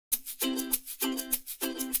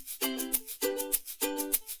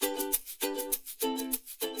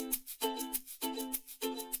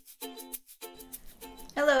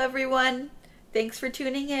everyone. Thanks for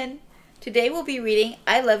tuning in. Today we'll be reading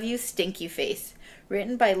I Love You, Stinky Face,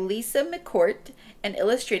 written by Lisa McCourt and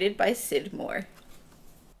illustrated by Sid Moore.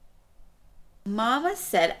 Mama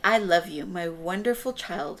said, I love you, my wonderful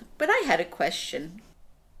child, but I had a question.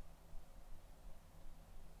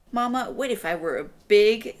 Mama, what if I were a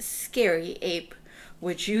big, scary ape?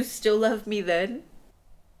 Would you still love me then?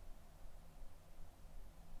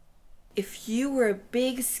 If you were a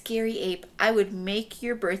big, scary ape, I would make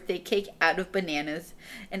your birthday cake out of bananas,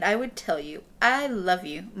 and I would tell you, I love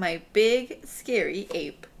you, my big, scary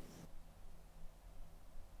ape.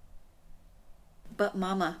 But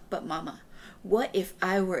Mama, what if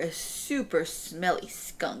I were a super smelly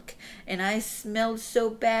skunk, and I smelled so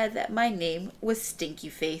bad that my name was Stinky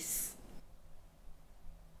Face?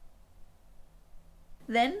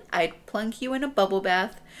 Then I'd plunk you in a bubble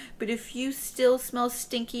bath, but if you still smell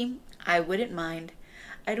stinky, I wouldn't mind.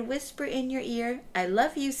 I'd whisper in your ear, I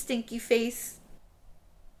love you, Stinky Face.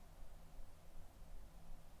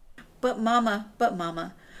 But Mama,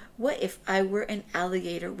 what if I were an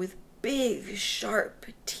alligator with big, sharp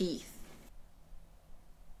teeth?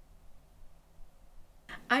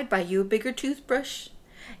 I'd buy you a bigger toothbrush,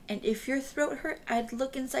 and if your throat hurt, I'd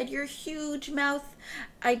look inside your huge mouth.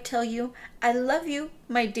 I'd tell you, I love you,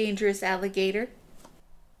 my dangerous alligator.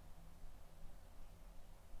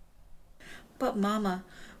 But Mama,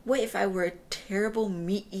 what if I were a terrible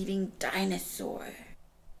meat-eating dinosaur?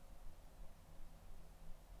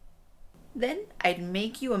 Then I'd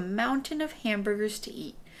make you a mountain of hamburgers to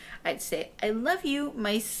eat. I'd say, I love you,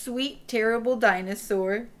 my sweet, terrible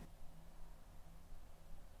dinosaur.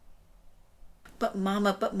 But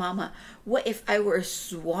Mama, what if I were a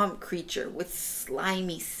swamp creature with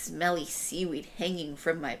slimy, smelly seaweed hanging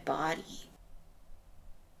from my body?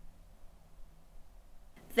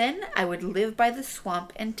 Then I would live by the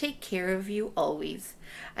swamp and take care of you always.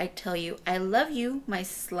 I'd tell you, I love you, my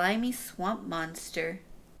slimy swamp monster.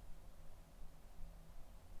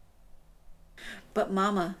 But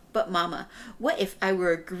Mama, what if I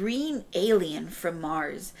were a green alien from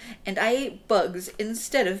Mars and I ate bugs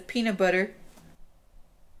instead of peanut butter?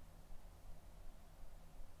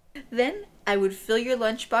 Then I would fill your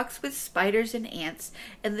lunchbox with spiders and ants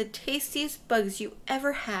and the tastiest bugs you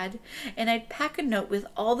ever had, and I'd pack a note with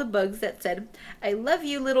all the bugs that said, I love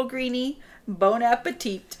you, little greenie, bon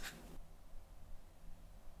appetit.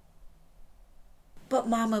 But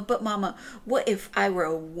Mama, what if I were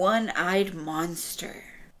a one-eyed monster?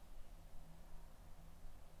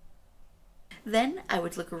 Then I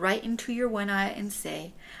would look right into your one eye and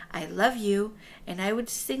say, I love you, and I would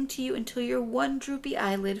sing to you until your one droopy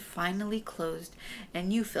eyelid finally closed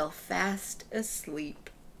and you fell fast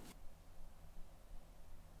asleep.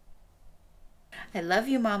 I love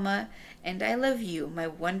you, Mama, and I love you, my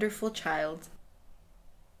wonderful child.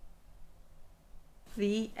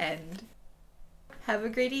 The end. Have a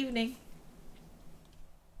great evening.